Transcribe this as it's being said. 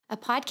a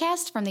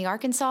podcast from the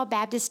Arkansas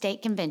Baptist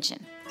State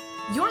Convention.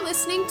 You're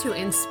listening to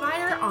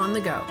Inspire on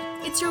the Go.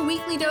 It's your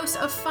weekly dose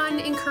of fun,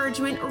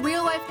 encouragement,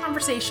 real-life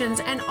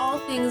conversations, and all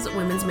things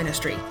women's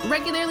ministry.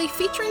 Regularly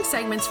featuring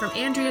segments from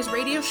Andrea's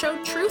radio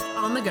show, Truth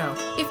on the Go.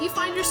 If you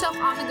find yourself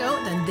on the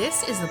go, then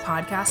this is the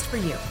podcast for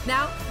you.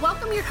 Now,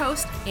 welcome your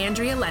host,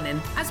 Andrea Lennon,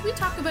 as we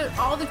talk about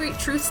all the great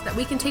truths that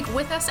we can take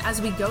with us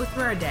as we go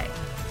through our day.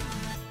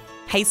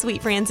 Hey,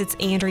 sweet friends, it's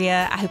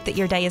Andrea. I hope that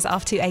your day is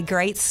off to a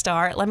great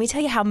start. Let me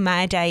tell you how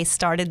my day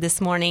started this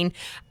morning.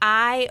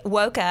 I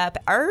woke up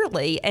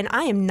early, and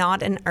I am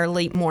not an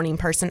early morning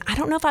person. I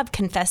don't know if I've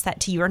confessed that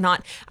to you or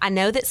not. I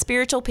know that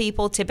spiritual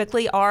people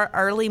typically are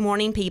early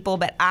morning people,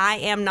 but I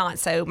am not.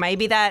 So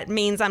maybe that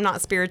means I'm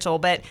not spiritual,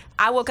 but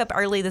I woke up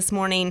early this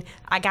morning.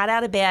 I got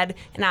out of bed,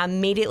 and I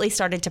immediately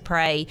started to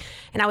pray.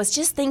 And I was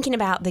just thinking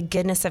about the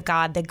goodness of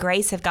God, the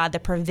grace of God, the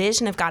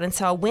provision of God. And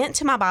so I went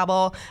to my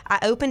Bible, I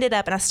opened it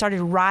up, and I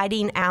started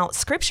writing out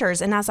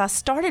scriptures. And as I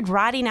started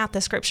writing out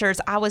the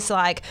scriptures, I was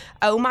like,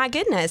 oh my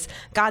goodness,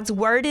 God's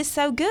word is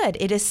so good.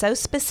 It is so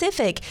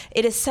specific.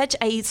 It is such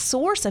a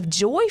source of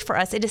joy for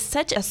us. It is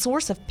such a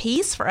source of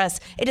peace for us.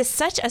 It is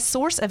such a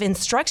source of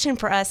instruction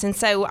for us. And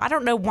so I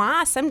don't know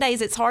why some days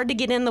it's hard to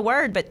get in the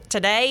word, but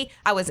today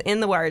I was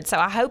in the word. So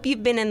I hope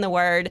you've been in the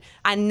word.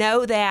 I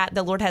know that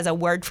the Lord has a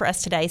word for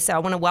us today. So I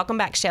want to welcome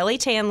back Shelly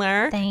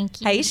Chandler.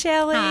 Thank you. Hey,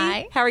 Shelly.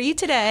 Hi. How are you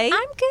today?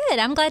 I'm good.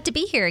 I'm glad to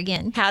be here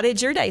again. How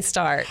did your day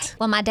start?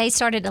 Well, my day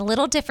started a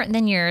little different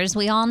than yours.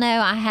 We all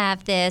know I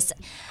have this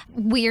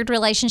weird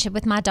relationship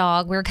with my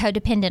dog. We're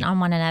codependent on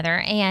one another,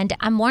 and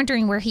I'm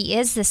wondering where he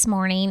is this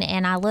morning,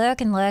 and I look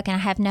and I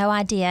have no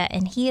idea,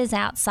 and he is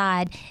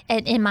outside,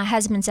 in my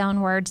husband's own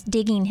words,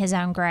 digging his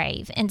own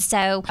grave. And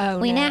so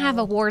we now have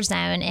a war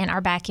zone in our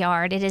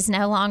backyard. It is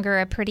no longer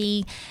a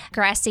pretty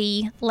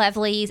grassy,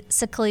 lovely,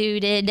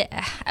 secluded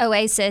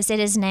oasis. It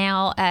is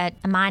now a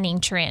mining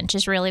trench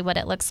is really what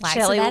it looks like.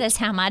 Shelley, so that is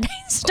how my day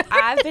started.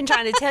 I've been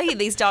trying to tell you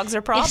these dogs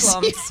are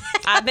problems.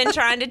 I've been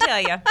trying to tell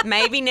you.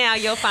 Maybe now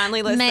you'll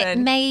finally listen.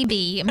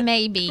 Maybe.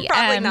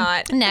 Probably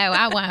not. No,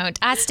 I won't.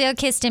 I still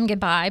kissed him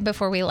goodbye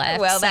before we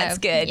left. Well, that's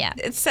good. Yeah.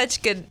 It's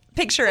such good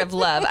picture of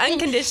love,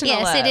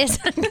 unconditional love. Yes,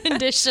 it is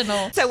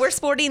unconditional. So we're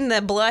sporting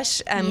the blush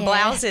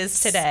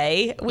blouses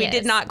today. We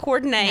did not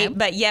coordinate,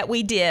 but yet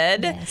we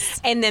did.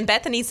 Yes. And then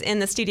Bethany's in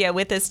the studio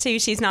with us too.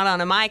 She's not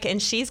on a mic,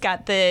 and she's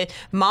got the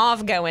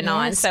mauve going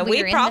on. So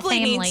we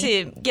probably need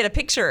to get a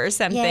picture or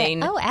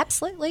something. Yeah. Oh,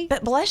 absolutely.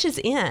 But blush is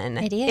in.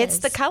 It is. It's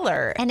the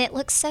color. And it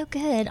looks so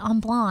good on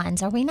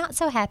blondes. Are we not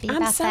so happy about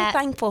that? I'm so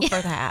thankful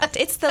for that.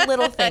 It's the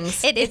little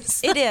things. It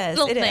is. It is.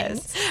 Little it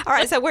things. is. All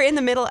right, so we're in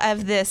the middle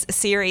of this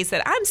series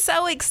that I'm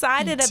so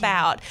excited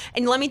about.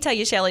 And let me tell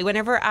you, Shelly,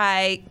 whenever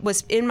I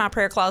was in my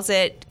prayer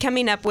closet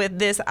coming up with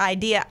this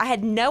idea, I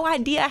had no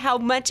idea how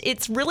much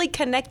it's really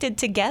connected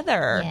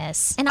together.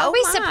 Yes. And are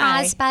we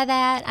surprised by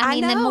that? I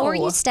mean, know. the more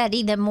you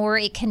study, the more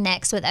it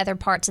connects with other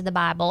parts of the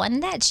Bible.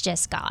 And that's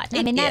just God.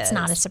 I mean, that's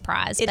not a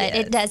surprise, but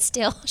it does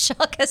still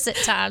shock us at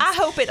times. I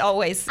hope it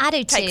always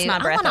takes my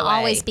breath away. I want to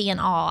always be in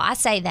awe. I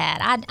say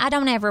that. I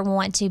don't ever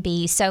want to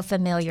be so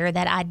familiar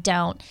that I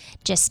don't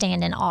just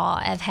stand in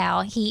awe of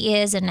how he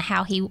is and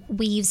how he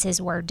weaves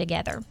his word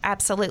together.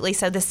 Absolutely.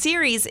 So the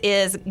series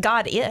is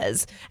God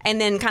is,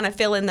 and then kind of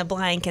fill in the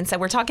blank. And so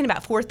we're talking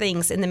about four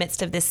things in the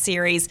midst of this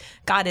series.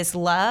 God is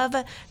love,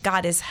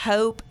 God is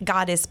hope,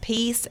 God is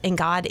peace, and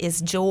God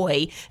is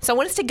joy. So I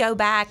want us to go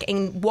back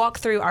and walk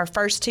through our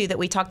first two that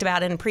we talked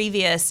about in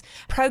previous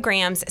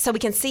programs so we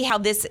can see how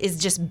this is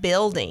just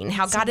building,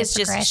 how God is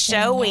just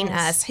showing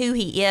us who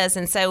he is.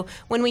 And so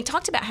when we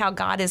talked about how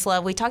God is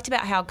love, we talked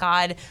about how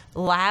God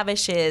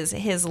lavishes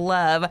his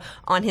love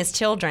on his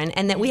children,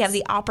 and that we have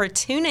the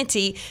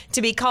opportunity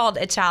to be called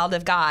a child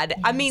of God. Yes.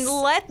 I mean,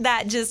 let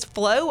that just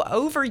flow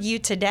over you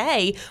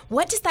today.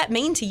 What does that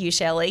mean to you,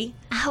 Shelly?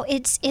 Oh,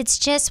 it's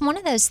just one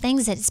of those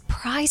things that is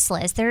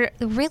priceless. There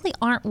really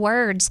aren't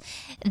words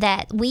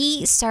that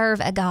we serve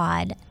a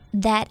God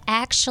that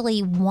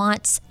actually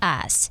wants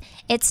us.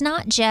 It's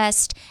not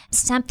just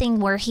something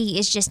where he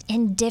is just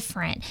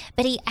indifferent,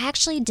 but he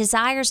actually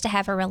desires to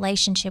have a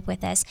relationship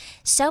with us,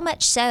 so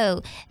much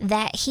so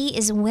that he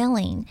is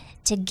willing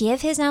to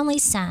give his only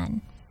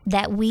son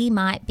that we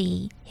might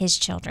be his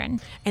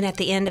children. And at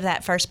the end of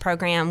that first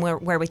program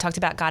where we talked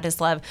about God is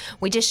love,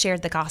 we just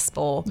shared the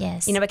gospel.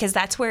 Yes. Because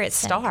that's where it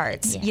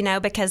starts,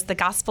 because the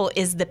gospel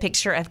is the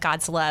picture of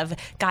God's love.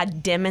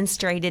 God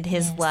demonstrated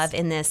his love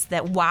in this,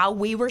 that while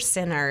we were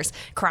sinners,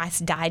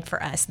 Christ died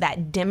for us.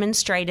 That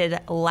demonstrated,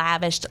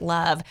 lavished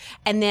love.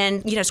 And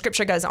then,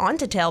 Scripture goes on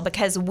to tell,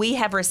 because we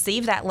have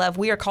received that love,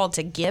 we are called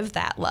to give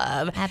that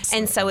love. Absolutely.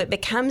 And so it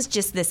becomes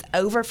just this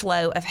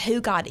overflow of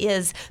who God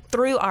is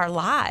through our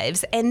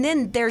lives. And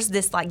then there's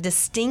this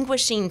distinct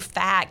distinguishing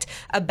fact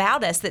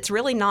about us that's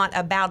really not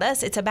about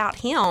us. It's about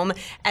him,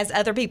 as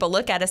other people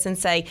look at us and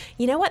say,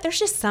 you know what, there's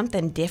just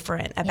something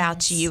different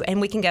about you.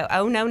 And we can go,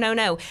 oh,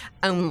 no,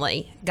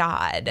 only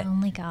God.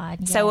 Only God,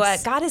 yes. So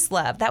God is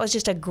love. That was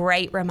just a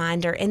great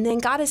reminder. And then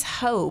God is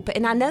hope.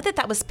 And I know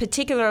that was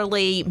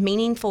particularly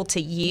meaningful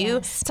to you.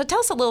 Yes. So tell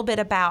us a little bit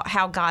about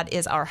how God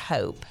is our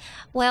hope.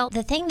 Well,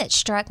 the thing that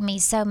struck me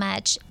so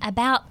much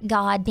about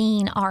God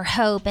being our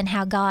hope and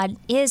how God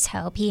is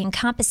hope, he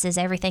encompasses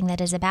everything that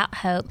is about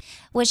hope,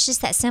 was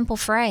just that simple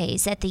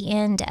phrase at the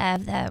end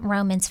of the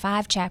Romans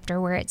 5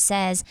 chapter where it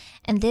says,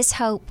 and this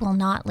hope will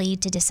not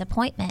lead to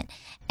disappointment.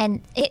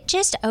 And it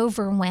just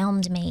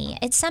overwhelmed me.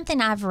 It's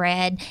something I've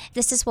read.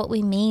 This is what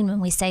we mean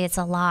when we say it's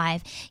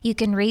alive. You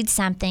can read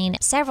something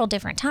several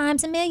different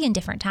times, a million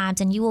different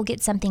times, and you will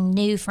get something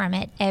new from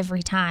it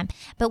every time.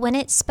 But when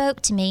it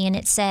spoke to me and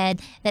it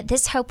said that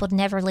this hope would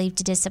never lead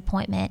to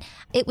disappointment,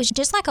 it was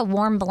just like a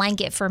warm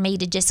blanket for me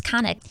to just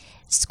kind of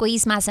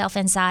squeeze myself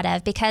inside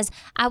of, because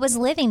I was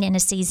living in a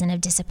season of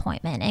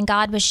disappointment, and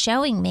God was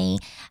showing me,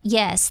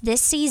 yes,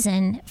 this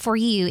season for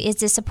you is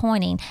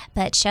disappointing,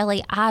 but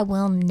Shelley, I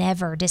will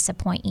never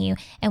disappoint you.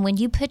 And when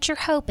you put your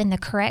hope in the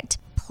correct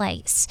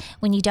place,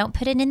 when you don't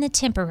put it in the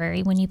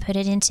temporary, when you put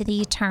it into the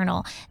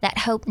eternal, that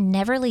hope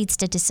never leads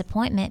to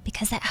disappointment,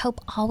 because that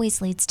hope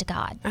always leads to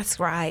God. That's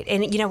right.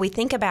 And, we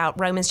think about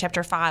Romans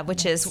chapter 5,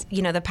 which is,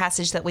 the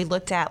passage that we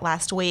looked at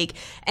last week,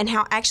 and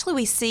how actually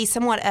we see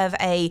somewhat of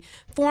a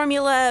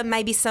formula,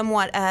 maybe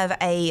somewhat of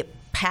a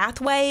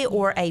pathway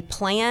or a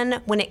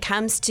plan when it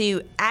comes to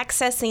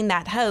accessing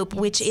that hope,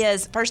 which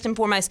is, first and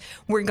foremost,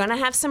 we're going to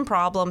have some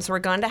problems, we're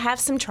going to have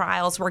some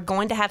trials, we're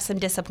going to have some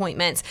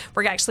disappointments.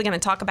 We're actually going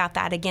to talk about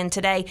that again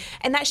today,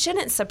 and that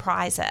shouldn't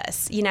surprise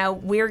us.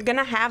 We're going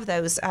to have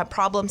those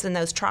problems and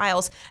those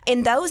trials,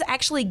 and those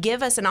actually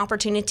give us an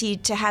opportunity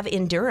to have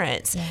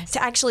endurance,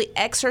 to actually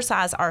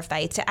exercise our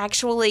faith, to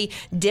actually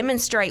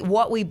demonstrate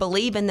what we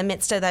believe in the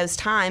midst of those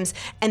times,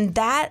 and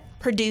that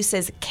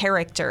produces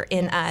character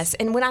in us.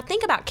 And when I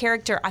think about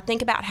character, I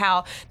think about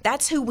how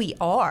that's who we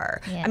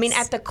are. Yes. I mean,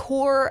 at the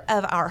core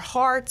of our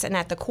hearts and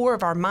at the core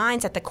of our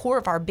minds, at the core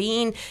of our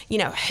being,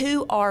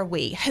 who are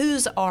we?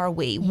 Whose are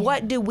we? Yeah.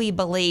 What do we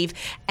believe?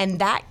 And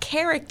that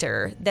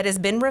character that has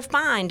been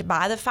refined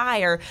by the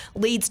fire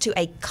leads to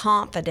a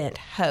confident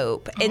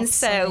hope. Absolutely. And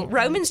so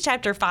Romans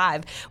chapter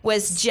 5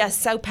 was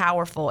just so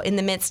powerful in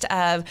the midst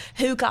of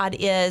who God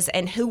is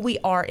and who we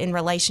are in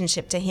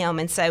relationship to him.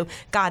 And so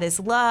God is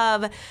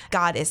love,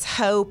 God is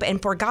hope.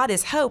 And for God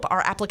is hope, our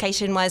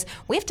application was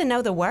we have to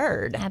know the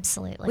word.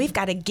 Absolutely. We've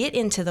got to get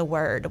into the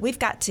word. We've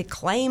got to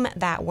claim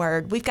that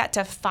word. We've got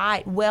to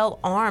fight well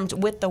armed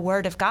with the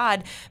word of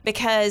God,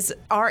 because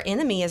our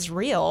enemy is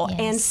real. Yes.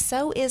 And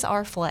so is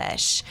our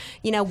flesh.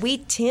 We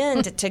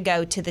tend to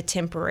go to the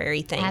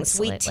temporary things.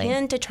 Absolutely. We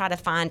tend to try to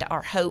find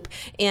our hope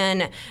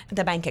in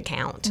the bank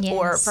account, yes,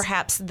 or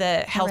perhaps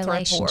the health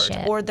report,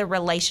 or the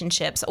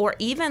relationships, or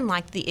even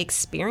like the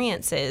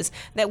experiences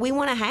that we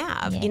want to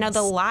have, yes,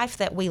 the life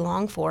that we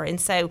long for.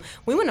 And so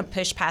we want to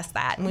push past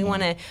that, and we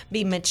want to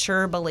be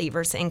mature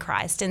believers in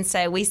Christ. And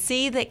so we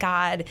see that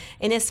God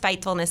in his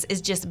faithfulness is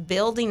just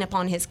building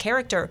upon his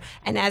character.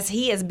 And as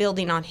he is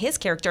building on his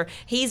character,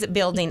 he's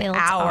building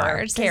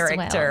our character.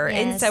 Well. Yes.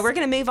 And so we're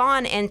going to move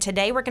on. And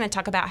today we're going to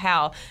talk about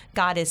how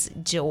God is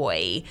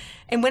joy.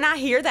 And when I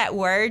hear that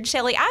word,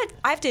 Shelley, I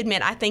have to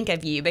admit, I think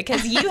of you,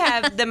 because you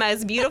have the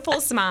most beautiful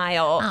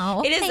smile.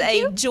 Oh, it is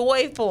a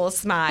joyful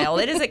smile.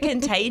 It is a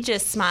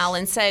contagious smile.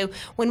 And so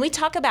when we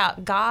talk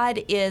about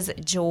God is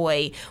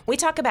joy, we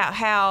talk about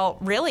how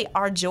really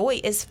our joy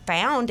is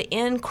found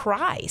in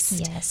Christ.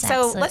 Yes, so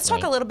absolutely. Let's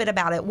talk a little bit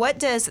about it. What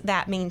does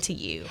that mean to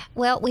you?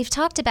 Well, we've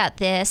talked about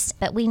this,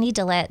 but we need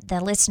to let the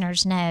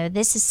listeners know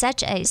this is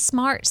such a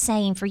smart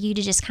saying for you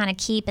to just kind of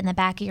keep in the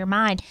back of your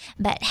mind.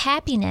 But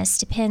happiness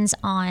depends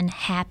on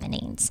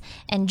happenings,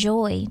 and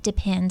joy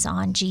depends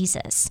on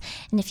Jesus.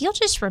 And if you'll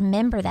just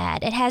remember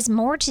that, it has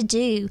more to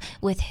do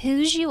with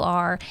whose you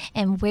are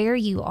and where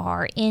you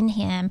are in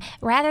him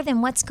rather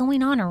than what's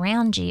going on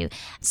around you.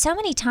 So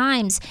many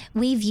times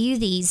we view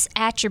these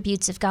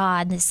attributes of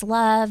God, this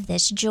love,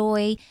 this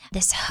joy,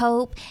 this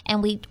hope,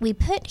 and we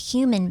put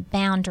human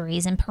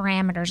boundaries and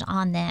parameters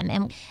on them.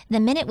 And the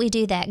minute we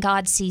do that,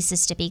 God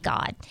ceases to be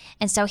God.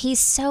 And so he's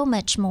so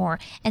much more.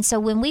 And so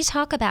when we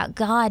talk about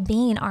God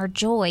being our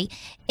joy,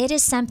 it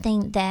is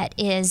something that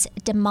is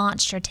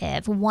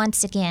demonstrative.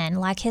 Once again,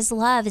 like his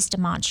love is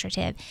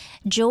demonstrative.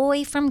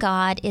 Joy from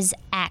God is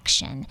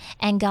action,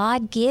 and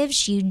God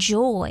gives you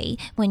joy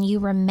when you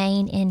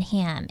remain in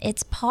him.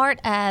 It's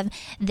part of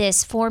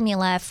this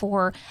formula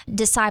for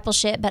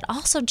discipleship, but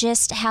also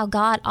just how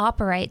God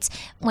operates.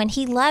 When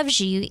he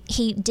loves you,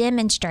 he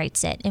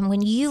demonstrates it. And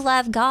when you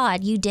love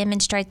God, you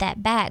demonstrate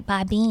that back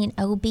by being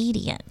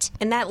obedient.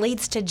 And that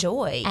leads to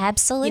joy.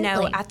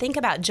 Absolutely. I think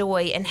about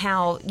joy and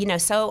how,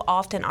 so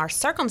often our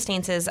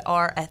circumstances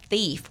are a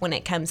thief when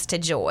it comes to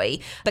joy,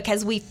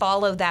 because we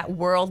follow that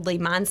worldly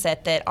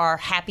mindset that our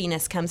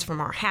happiness comes from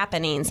our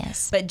happenings,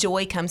 yes, but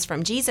joy comes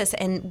from Jesus.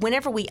 And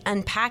whenever we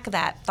unpack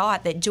that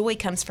thought that joy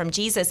comes from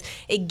Jesus,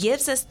 it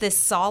gives us this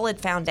solid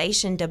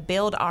foundation to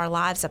build our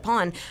lives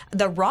upon,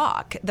 the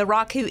rock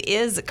who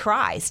is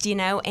Christ,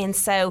 And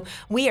so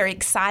we are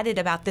excited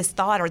about this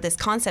thought or this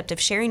concept of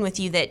sharing with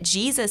you that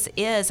Jesus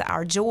is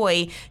our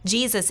joy,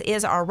 Jesus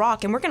is our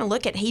rock. And we're going to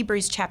look at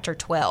Hebrews chapter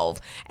 12.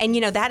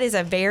 And, that is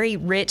a very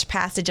rich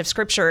passage of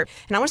Scripture.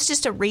 And I want us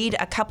just to read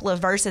a couple of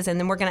verses, and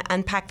then we're going to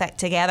unpack that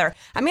together.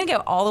 I'm going to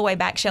go all the way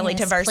back, Shelley,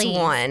 to verse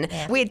 1.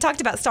 Yeah. We had talked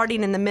about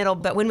starting in the middle,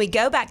 but when we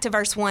go back to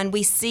verse 1,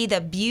 we see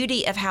the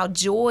beauty of how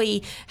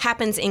joy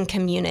happens in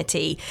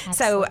community.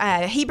 Absolutely.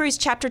 So Hebrews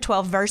chapter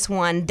 12, verse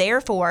 1,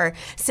 therefore,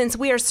 since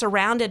we are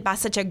surrounded by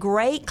such a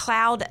great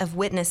cloud of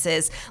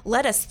witnesses,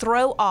 let us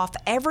throw off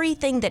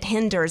everything that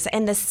hinders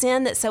and the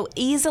sin that so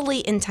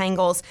easily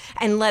entangles,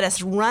 and let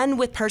us run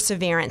with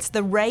perseverance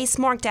the race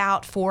marked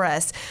out for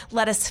us.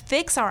 Let us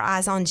fix our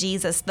eyes on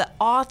Jesus, the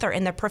author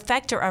and the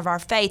perfecter of our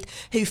faith,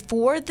 who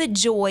for the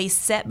joy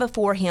set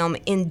before him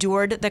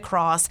endured the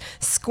cross,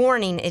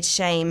 scorning its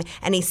shame,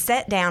 and he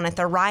sat down at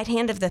the right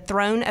hand of the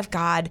throne of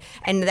God,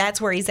 and that's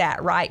where he's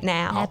at right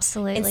now.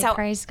 Absolutely. And so,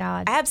 praise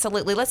God.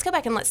 Absolutely. Let's go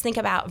back and let's think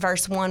about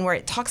verse 1, where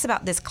it talks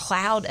about this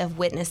cloud of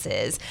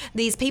witnesses,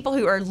 these people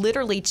who are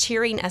literally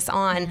cheering us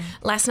on.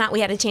 Last night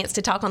we had a chance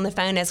to talk on the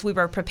phone as we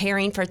were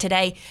preparing for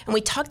today, and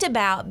we talked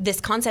about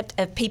this concept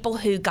of people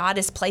who God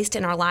has placed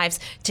in our lives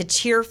to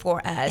cheer for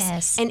us.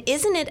 Yes. And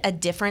isn't it a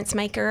difference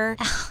maker?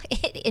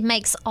 It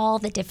makes all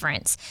the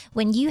difference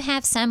when you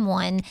have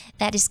someone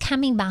that is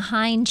coming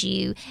behind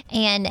you,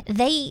 and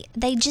they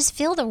just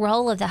feel the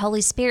role of the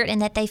Holy Spirit,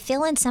 and that they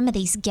fill in some of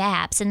these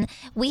gaps. And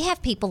we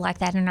have people like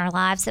that in our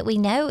lives that we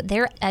know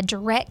they're a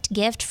direct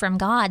gift from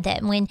God,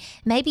 that when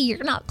maybe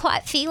you're not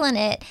quite feeling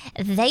it,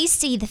 they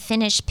see the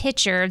finished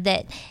picture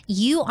that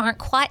you aren't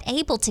quite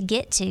able to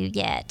get to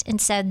yet.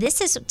 And so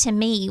this is, to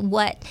me,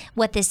 what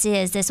this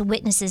is. This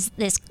witnesses,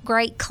 this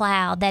great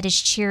cloud that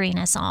is cheering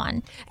us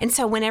on. And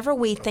so whenever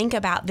we think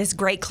about this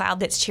great cloud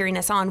that's cheering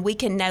us on, we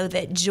can know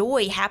that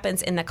joy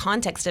happens in the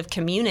context of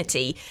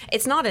community.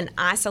 It's not an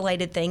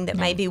isolated thing that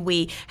maybe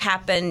we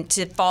happen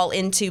to fall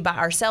into by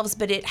ourselves,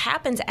 but it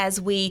happens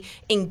as we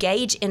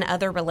engage in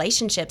other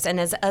relationships and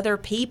as other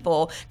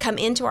people come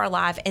into our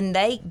life and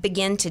they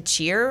begin to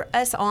cheer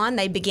us on.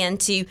 They begin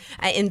to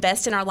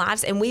invest in our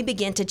lives, and we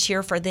begin to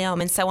cheer for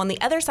them. And so on the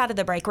other side of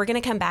the break, we're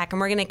going to come back and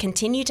we're going to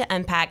continue to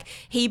unpack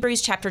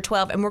Hebrews chapter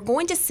 12, and we're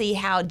going to see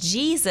how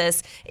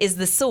Jesus is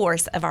the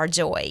source of our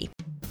joy.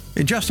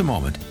 In just a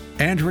moment,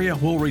 Andrea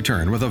will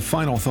return with a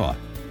final thought.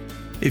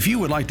 If you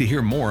would like to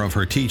hear more of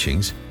her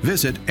teachings,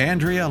 visit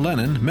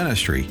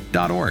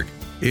AndreaLennonMinistry.org.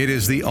 It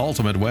is the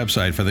ultimate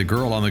website for the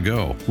girl on the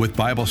go, with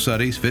Bible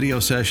studies, video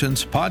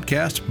sessions,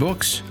 podcasts,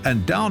 books,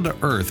 and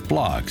down-to-earth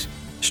blogs,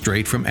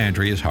 straight from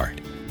Andrea's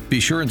heart. Be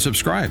sure and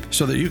subscribe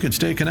so that you can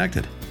stay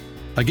connected.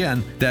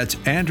 Again, that's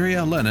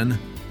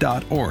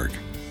AndreaLennon.org.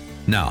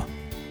 Now,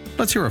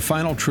 let's hear a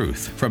final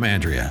truth from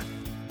Andrea.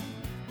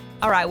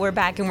 All right, we're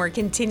back and we're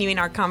continuing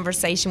our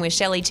conversation with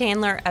Shelley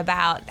Chandler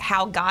about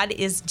how God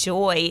is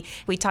joy.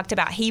 We talked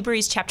about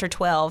Hebrews chapter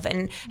 12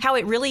 and how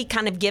it really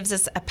kind of gives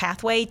us a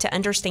pathway to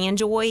understand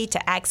joy,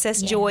 to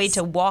access joy,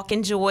 to walk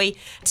in joy,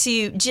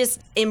 to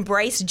just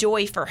embrace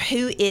joy for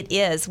who it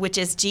is, which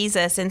is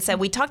Jesus. And so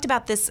we talked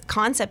about this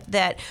concept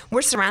that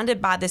we're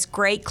surrounded by this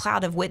great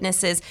cloud of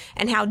witnesses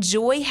and how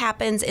joy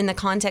happens in the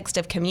context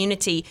of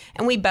community.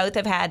 And we both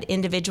have had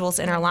individuals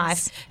in our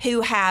life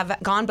who have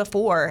gone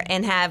before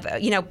and have,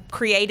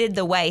 created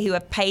the way, who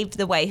have paved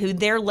the way, who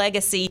their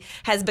legacy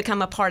has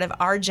become a part of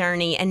our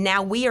journey. And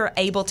now we are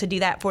able to do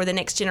that for the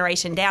next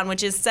generation down,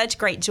 which is such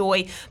great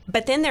joy.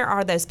 But then there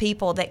are those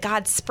people that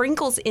God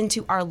sprinkles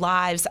into our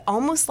lives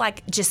almost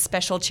like just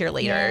special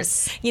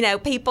cheerleaders. Yes.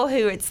 People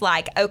who it's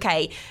like,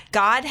 okay,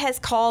 God has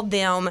called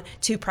them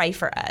to pray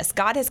for us.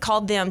 God has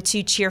called them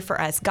to cheer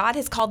for us. God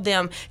has called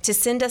them to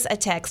send us a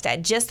text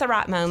at just the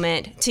right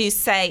moment to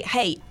say,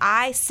 hey,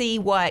 I see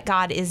what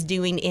God is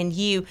doing in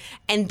you.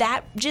 And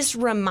that just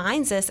reminds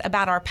us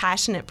about our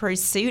passionate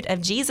pursuit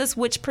of Jesus,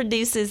 which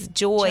produces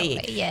joy.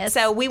 Yes.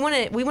 So we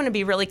want to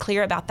be really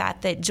clear about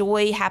that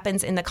joy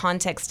happens in the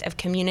context of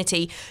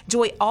community.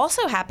 Joy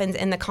also happens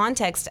in the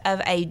context of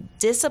a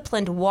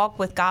disciplined walk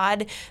with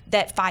God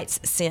that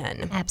fights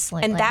sin.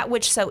 Absolutely. And that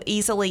which so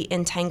easily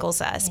entangles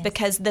us,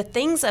 because the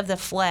things of the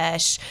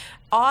flesh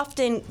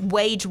often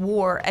wage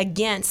war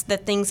against the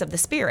things of the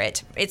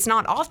Spirit. It's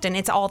not often,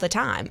 it's all the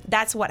time.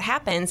 That's what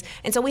happens.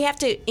 And so we have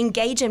to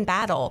engage in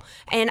battle.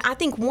 And I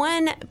think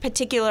one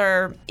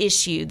particular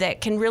issue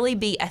that can really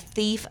be a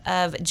thief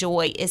of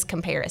joy is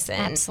comparison.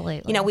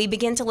 Absolutely. We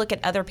begin to look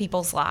at other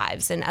people's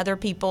lives and other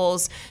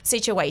people's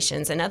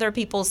situations and other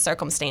people's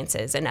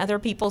circumstances and other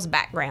people's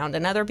background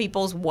and other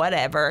people's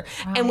whatever.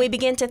 Right. And we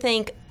begin to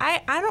think, I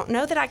don't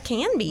know that I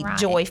can be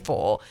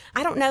joyful.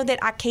 I don't know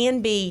that I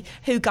can be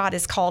who God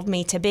has called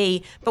me to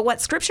be. But what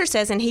Scripture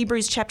says in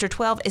Hebrews chapter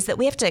 12 is that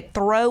we have to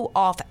throw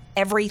off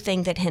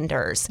everything that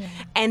hinders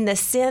and the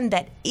sin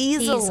that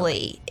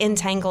easily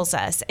entangles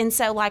us. And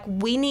so, like,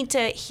 we need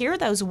to hear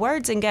those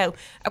words and go,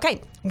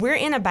 okay, we're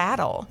in a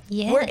battle.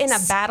 Yes. We're in a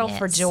battle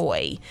for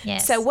joy.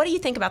 Yes. So what do you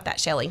think about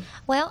that, Shelley?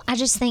 Well, I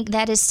just think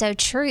that is so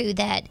true,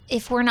 that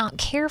if we're not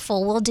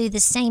careful, we'll do the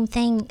same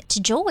thing to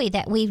joy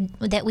that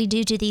we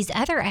do to these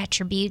other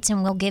attributes,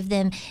 and we'll give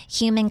them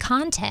human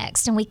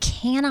context. And we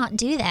cannot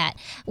do that.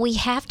 We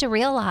have to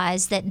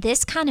realize that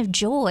this kind of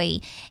joy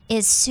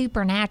is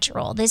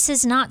supernatural. This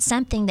is not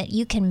something that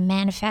you can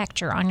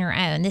manufacture on your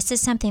own. This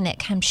is something that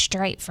comes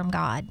straight from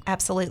God.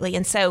 Absolutely.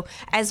 And so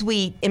as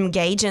we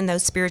engage in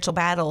those spiritual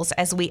battles,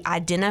 as we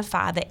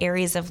identify the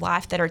areas of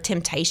life that are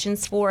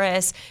temptations for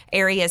us,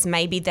 areas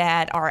maybe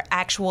that are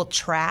actual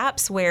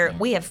traps where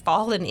we have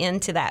fallen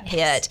into that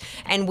pit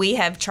and we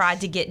have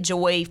tried to get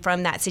joy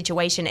from that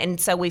situation. And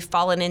so we've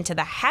fallen into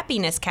the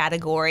happiness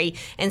category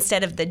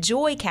instead of the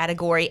joy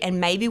category. And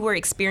maybe we're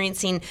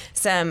experiencing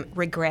some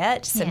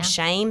regret, some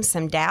shame,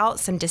 some doubt,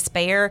 some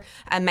despair.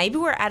 Maybe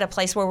we're at a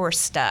place where we're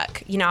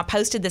stuck. You know, I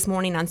posted this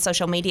morning on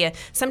social media,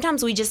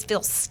 sometimes we just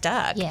feel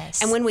stuck.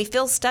 Yes. And when we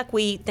feel stuck,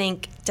 we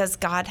think, does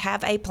God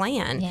have a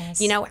plan? Yes.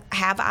 You know,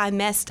 have I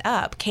messed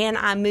up? Can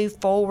I move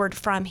forward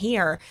from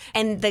here?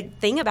 And the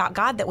thing about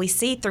God that we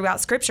see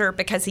throughout Scripture,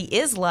 because He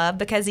is love,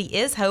 because He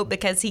is hope,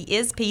 because He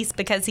is peace,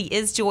 because He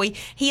is joy,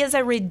 He is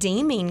a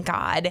redeeming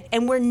God,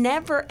 and we're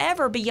never,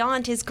 ever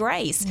beyond His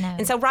grace. No.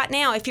 And so right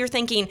now, if you're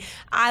thinking,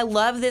 I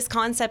love this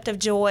concept of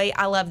joy,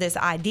 I love this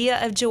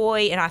idea of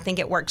joy, and I think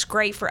it works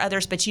great for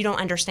others, but you don't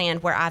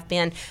understand where I've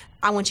been,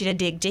 I want you to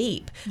dig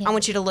deep. Yeah. I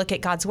want you to look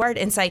at God's word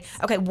and say,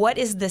 okay, what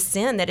is the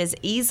sin that is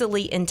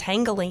easily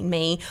entangling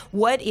me?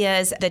 What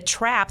is the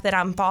trap that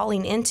I'm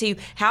falling into?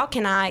 How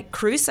can I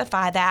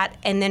crucify that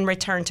and then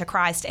return to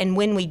Christ? And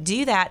when we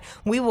do that,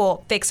 we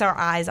will fix our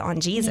eyes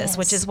on Jesus,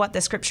 which is what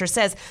the scripture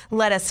says.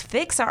 Let us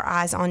fix our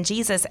eyes on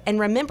Jesus. And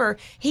remember,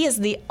 He is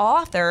the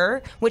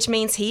author, which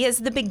means He is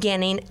the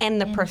beginning, and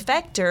the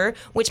perfecter,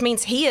 which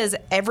means He is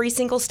every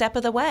single step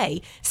of the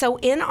way. So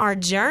in our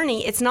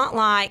journey, it's not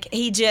like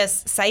He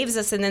just saves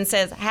us and then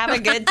says, have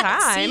a good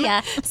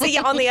time. See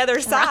ya on the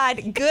other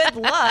side. Good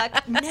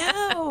luck.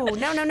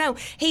 No.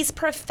 He's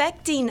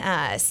perfecting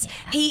us.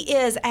 He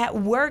is at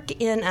work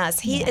in us.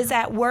 He is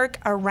at work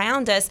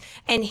around us,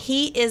 and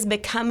He is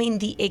becoming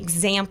the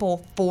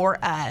example for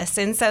us.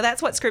 And so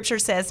that's what Scripture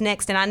says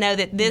next. And I know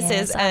that this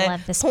is a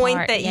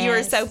point that you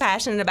are so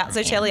passionate about.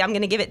 So, Shelley, I'm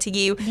going to give it to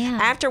you.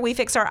 After we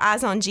fix our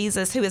eyes on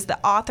Jesus, who is the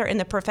author and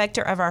the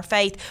perfecter of our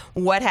faith,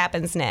 what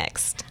happens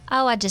next?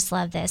 Oh, I just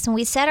love this. When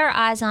we set our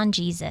eyes on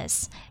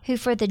Jesus, who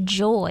for the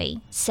joy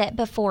set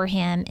before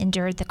Him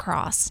endured the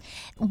cross.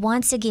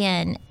 Once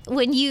again,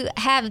 when you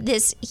have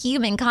this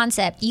human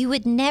concept, you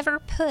would never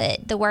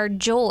put the word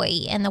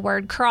joy and the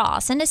word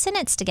cross in a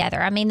sentence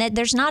together. I mean,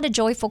 there's not a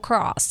joyful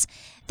cross.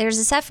 There's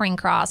a suffering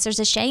cross. There's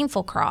a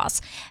shameful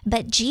cross.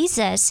 But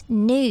Jesus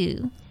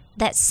knew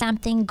that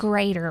something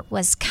greater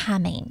was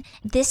coming.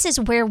 This is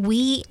where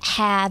we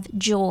have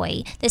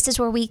joy. This is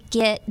where we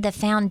get the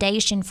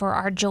foundation for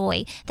our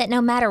joy, that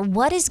no matter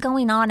what is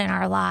going on in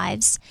our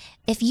lives,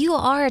 if you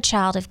are a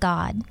child of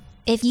God,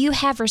 if you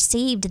have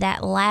received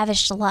that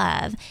lavish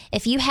love,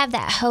 if you have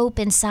that hope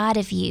inside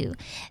of you,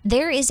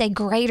 there is a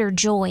greater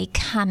joy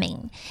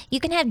coming. You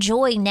can have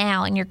joy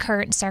now in your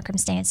current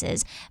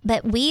circumstances,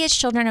 but we as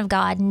children of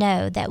God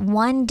know that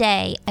one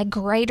day a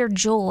greater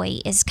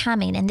joy is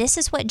coming. And this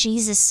is what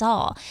Jesus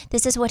saw.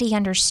 This is what He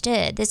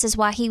understood. This is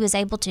why He was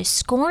able to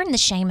scorn the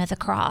shame of the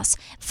cross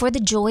for the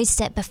joy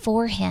set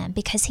before Him,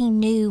 because He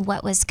knew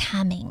what was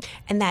coming.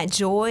 And that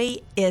joy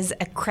is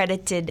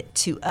accredited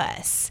to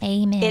us.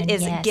 Amen. It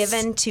is given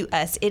to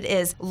us. It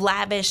is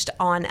lavished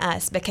on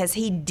us because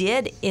He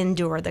did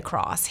endure the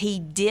cross. He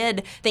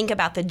did think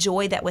about the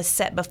joy that was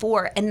set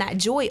before. And that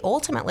joy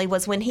ultimately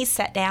was when He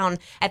sat down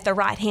at the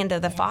right hand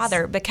of the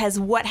Father, because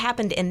what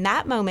happened in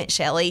that moment,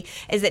 Shelley,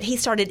 is that He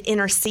started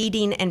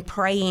interceding and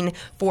praying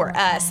for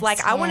us.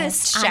 Like, I want to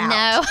shout. I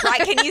know.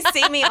 Right? Can you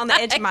see me on the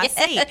edge of my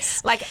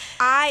seat? Like,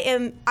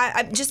 I'm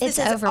just, this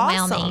it's is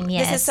overwhelming. awesome.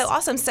 Yes. This is so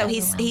awesome. So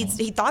he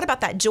thought about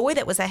that joy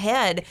that was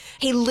ahead.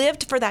 He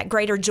lived for that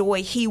greater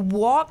joy. He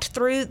walked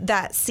through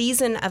that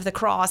season of the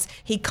cross.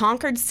 He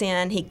conquered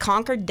sin. He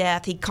conquered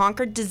death. He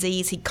conquered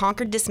disease. He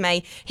conquered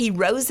dismay. He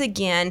rose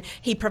again.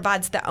 He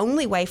provides the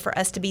only way for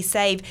us to be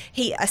saved.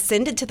 He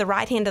ascended to the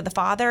right hand of the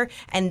Father,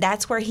 and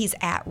that's where He's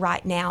at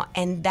right now.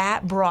 And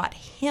that brought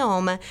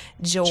Him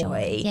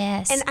joy.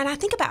 Yes. And I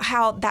think about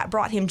how that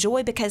brought Him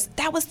joy, because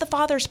that was the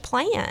Father's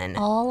plan.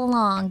 All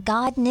along,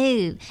 God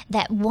knew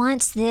that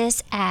once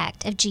this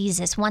act of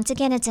Jesus, once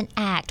again, it's an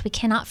act. We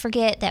cannot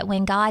forget that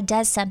when God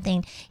does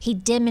something, He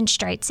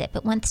demonstrates it.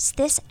 But once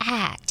this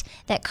act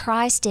that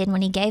Christ did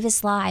when He gave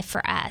His life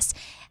for us,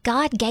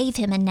 God gave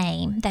Him a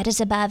name that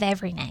is above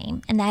every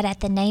name, and that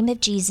at the name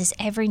of Jesus,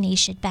 every knee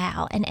should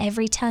bow and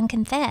every tongue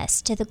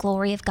confess to the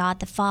glory of God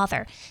the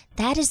Father.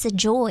 That is the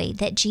joy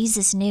that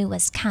Jesus knew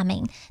was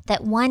coming,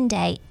 that one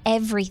day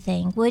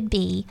everything would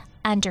be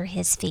under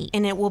his feet.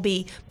 And it will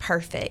be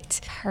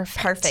perfect.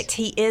 Perfect.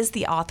 He is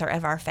the author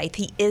of our faith.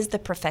 He is the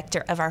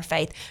perfecter of our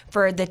faith.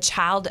 For the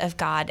child of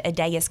God, a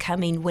day is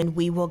coming when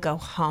we will go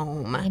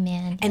home.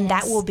 Amen. And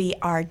that will be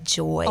our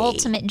joy.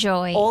 Ultimate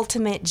joy.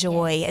 Ultimate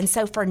joy. Yes. And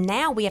so for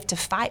now, we have to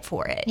fight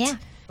for it. Yeah.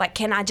 Like,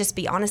 can I just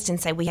be honest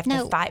and say we have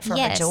to fight for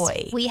our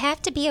joy? We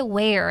have to be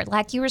aware,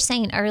 like you were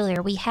saying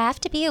earlier, we have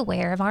to be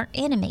aware of our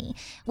enemy.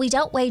 We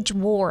don't wage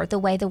war the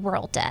way the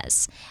world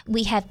does.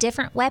 We have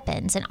different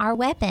weapons, and our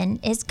weapon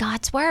is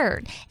God's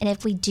word. And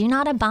if we do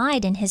not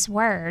abide in his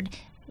word,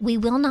 we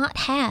will not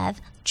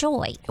have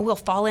joy. We'll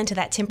fall into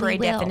that temporary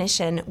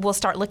definition. We'll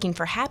start looking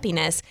for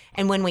happiness,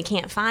 and when we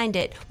can't find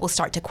it, we'll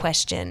start to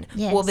question.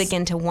 Yes. We'll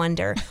begin to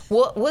wonder.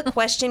 We'll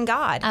question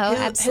God.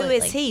 Who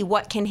is he?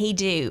 What can he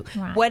do?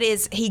 Right. What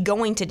is he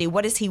going to do?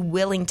 What is he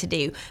willing to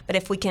do? But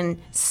if we can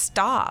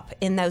stop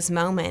in those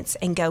moments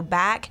and go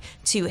back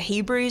to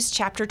Hebrews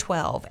chapter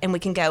 12, and we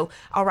can go,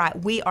 all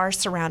right, we are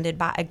surrounded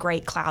by a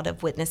great cloud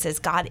of witnesses.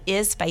 God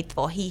is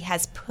faithful. He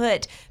has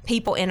put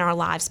people in our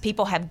lives.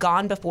 People have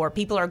gone before.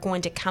 People are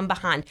going to come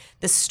behind.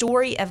 The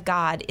story of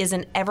God is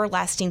an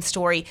everlasting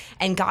story,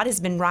 and God has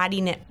been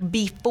writing it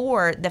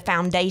before the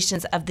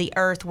foundations of the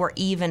earth were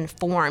even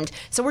formed.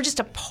 So we're just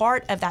a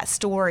part of that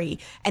story,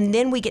 and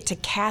then we get to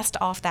cast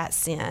off that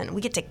sin.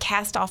 We get to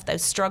cast off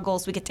those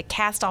struggles. We get to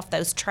cast off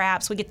those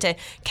traps. We get to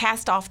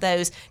cast off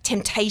those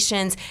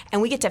temptations,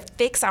 and we get to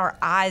fix our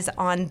eyes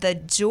on the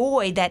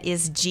joy that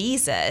is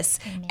Jesus.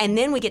 Amen. And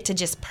then we get to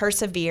just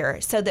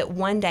persevere so that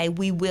one day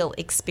we will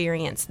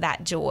experience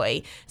that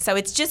joy. So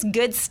it's just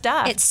good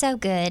stuff. It's so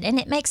good.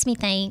 And it makes me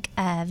think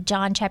of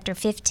John chapter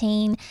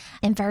 15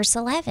 and verse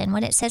 11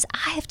 when it says,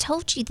 I have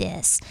told you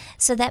this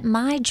so that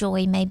my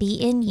joy may be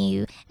in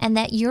you and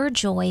that your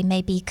joy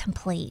may be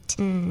complete.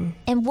 And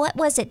what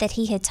was it that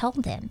he had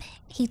told them?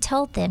 He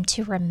told them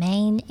to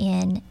remain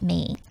in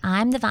me.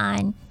 I'm the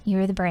vine,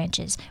 you're the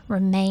branches.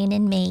 Remain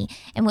in me.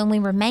 And when we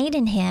remain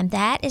in him,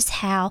 that is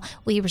how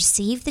we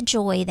receive the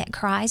joy that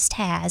Christ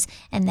has,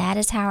 and that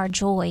is how our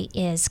joy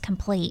is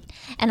complete.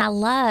 And I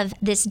love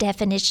this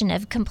definition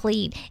of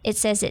complete. It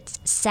says it's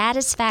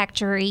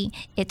satisfactory,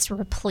 it's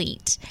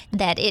replete.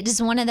 That it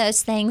is one of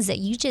those things that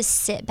you just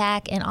sit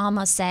back and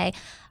almost say,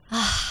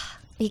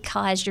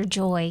 because your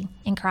joy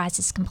in Christ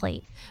is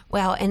complete.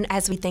 Well, and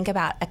as we think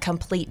about a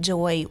complete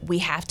joy, we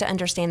have to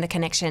understand the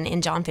connection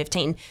in John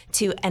 15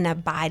 to an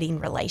abiding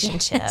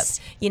relationship. Yes.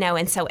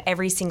 And so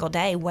every single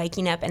day,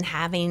 waking up and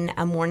having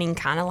a morning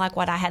kind of like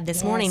what I had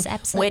this morning,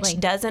 absolutely. Which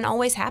doesn't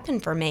always happen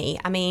for me.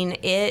 I mean,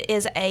 it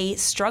is a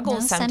struggle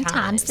sometimes.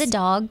 Sometimes the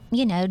dog,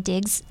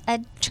 digs a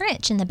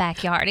trench in the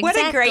backyard.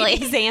 Exactly. What a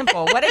great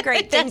example. What a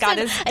great thing God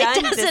has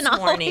done this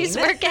morning. It doesn't always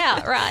work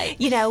out, right.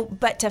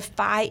 But to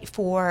fight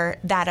for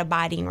that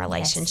abiding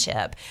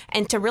relationship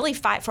and to really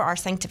fight for our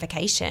sanctification,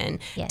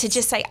 to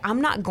just say,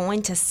 I'm not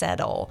going to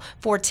settle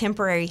for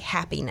temporary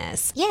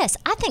happiness. Yes,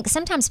 I think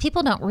sometimes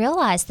people don't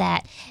realize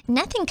that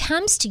nothing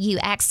comes to you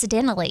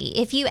accidentally.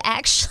 If you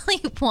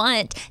actually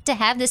want to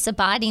have this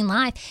abiding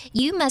life,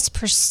 you must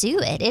pursue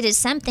it. It is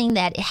something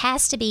that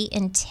has to be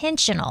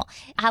intentional.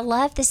 I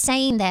love the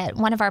saying that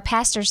one of our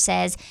pastors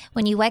says,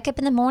 when you wake up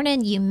in the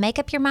morning, you make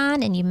up your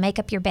mind and you make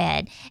up your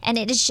bed. And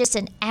it is just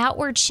an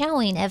outward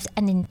showing of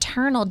an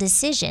internal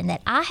decision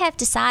that I have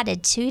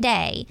decided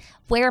today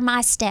where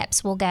my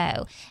steps will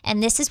go.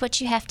 And this is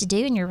what you have to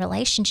do in your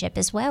relationship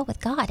as well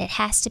with God. It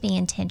has to be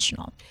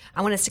intentional.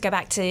 I want us to go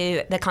back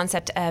to the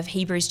concept of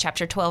Hebrews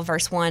chapter 12,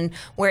 verse 1,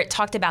 where it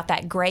talked about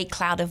that great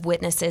cloud of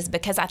witnesses,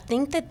 because I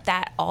think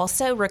that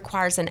also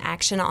requires an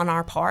action on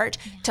our part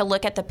to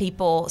look at the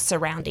people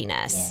surrounding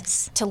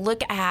us, to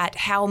look at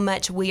how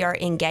much we are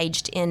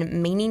engaged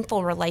in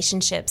meaningful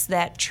relationships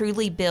that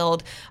truly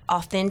build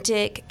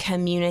authentic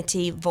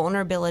community,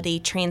 vulnerability,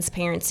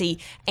 transparency,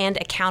 and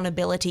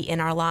accountability in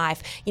our life.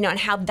 And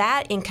how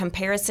that in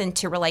comparison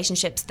to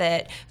relationships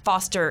that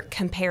foster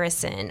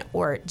comparison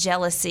or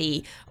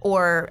jealousy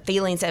or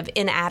feelings of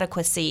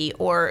inadequacy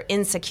or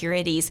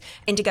insecurities,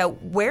 and to go,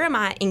 where am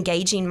I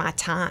engaging my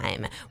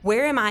time?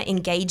 Where am I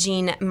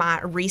engaging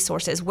my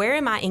resources? Where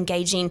am I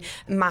engaging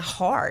my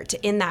heart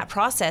in that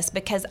process?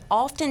 Because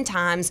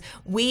oftentimes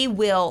we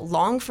will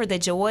long for the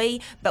joy,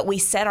 but we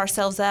set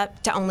ourselves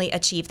up to only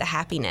achieve the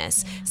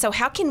happiness. So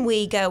how can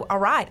we go, all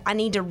right, I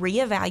need to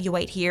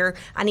reevaluate here.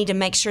 I need to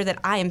make sure that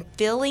I am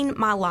filling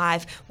my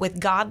life with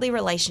godly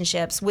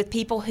relationships, with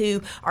people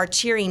who are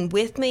cheering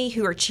with me,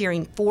 who are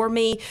cheering for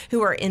me,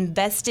 who are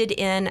invested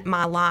in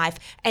my life.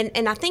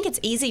 And I think it's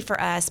easy for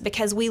us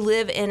because we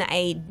live in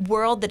a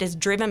world that is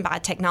driven by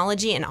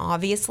technology, and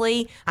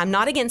obviously I'm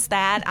not against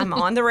that. I'm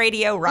on the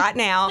radio right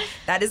now.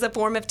 That is a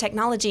form of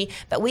technology,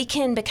 but we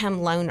can become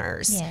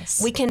loners.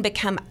 Yes. We can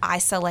become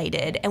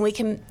isolated, and we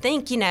can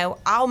think,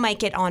 I'll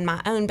make it on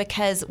my own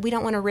because we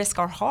don't want to risk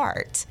our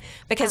heart,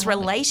 because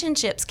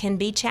relationships can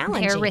be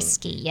challenging. They're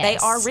risky, yes. They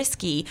are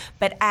risky,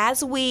 but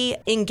as we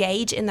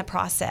engage in the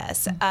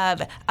process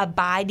of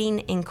abiding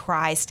in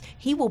Christ,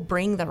 He will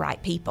bring the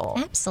right people.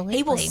 Absolutely.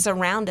 He will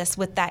surround us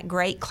with that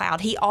great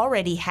cloud. He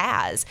already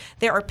has.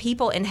 There are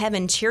people in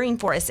heaven cheering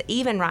for us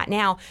even right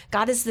now.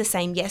 God is the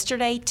same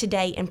yesterday,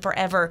 today, and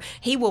forever.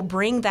 He will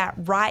bring that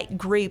right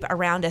group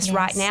around us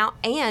right now,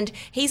 and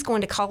He's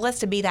going to call us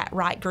to be that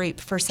right group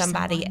for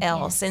somebody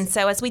else. And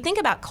so as we think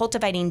about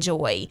cultivating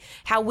joy,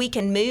 how we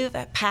can move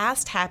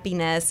past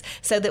happiness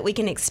so that we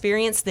can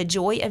experience the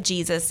joy of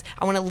Jesus,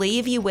 I want to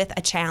leave you with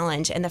a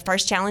challenge. And the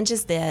first challenge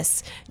is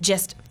this: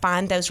 just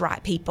find those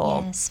right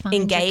people,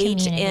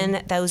 engage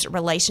in those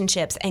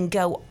relationships, and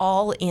go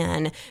all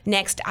in.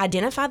 Next,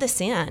 identify the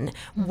sin.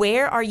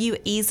 Where are you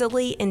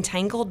easily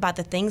entangled by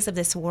the things of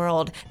this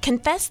world?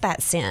 Confess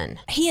that sin.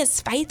 He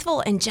is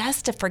faithful and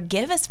just to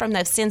forgive us from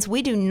those sins.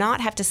 We do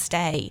not have to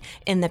stay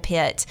in the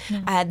pit.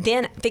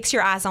 Then fix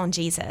your eyes on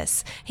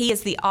Jesus. He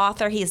is the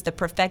author. He is the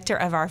perfecter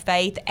of our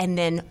faith. And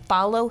then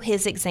follow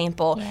His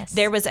example.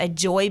 There was a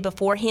joy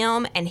before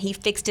Him, and He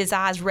fixed His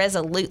eyes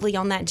resolutely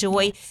on that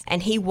joy,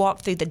 and He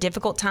walked through the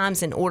difficult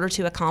times in order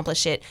to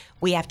accomplish it.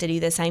 We have to do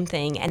the same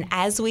thing. And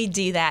as we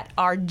do that,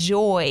 our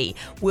joy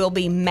will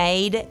be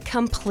made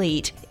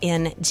complete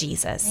in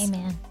Jesus.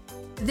 Amen.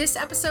 This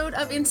episode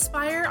of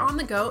Inspire on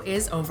the Go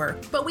is over,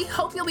 but we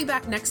hope you'll be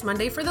back next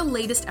Monday for the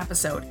latest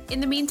episode. In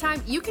the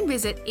meantime, you can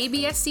visit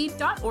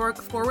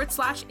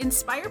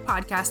absc.org/Inspire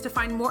podcast to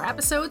find more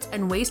episodes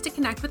and ways to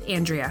connect with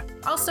Andrea.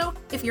 Also,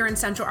 if you're in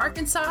Central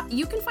Arkansas,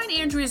 you can find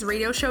Andrea's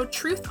radio show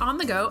Truth on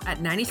the Go at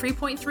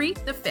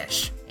 93.3 The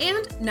Fish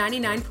and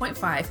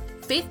 99.5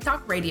 Faith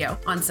Talk Radio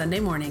on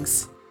Sunday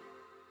mornings.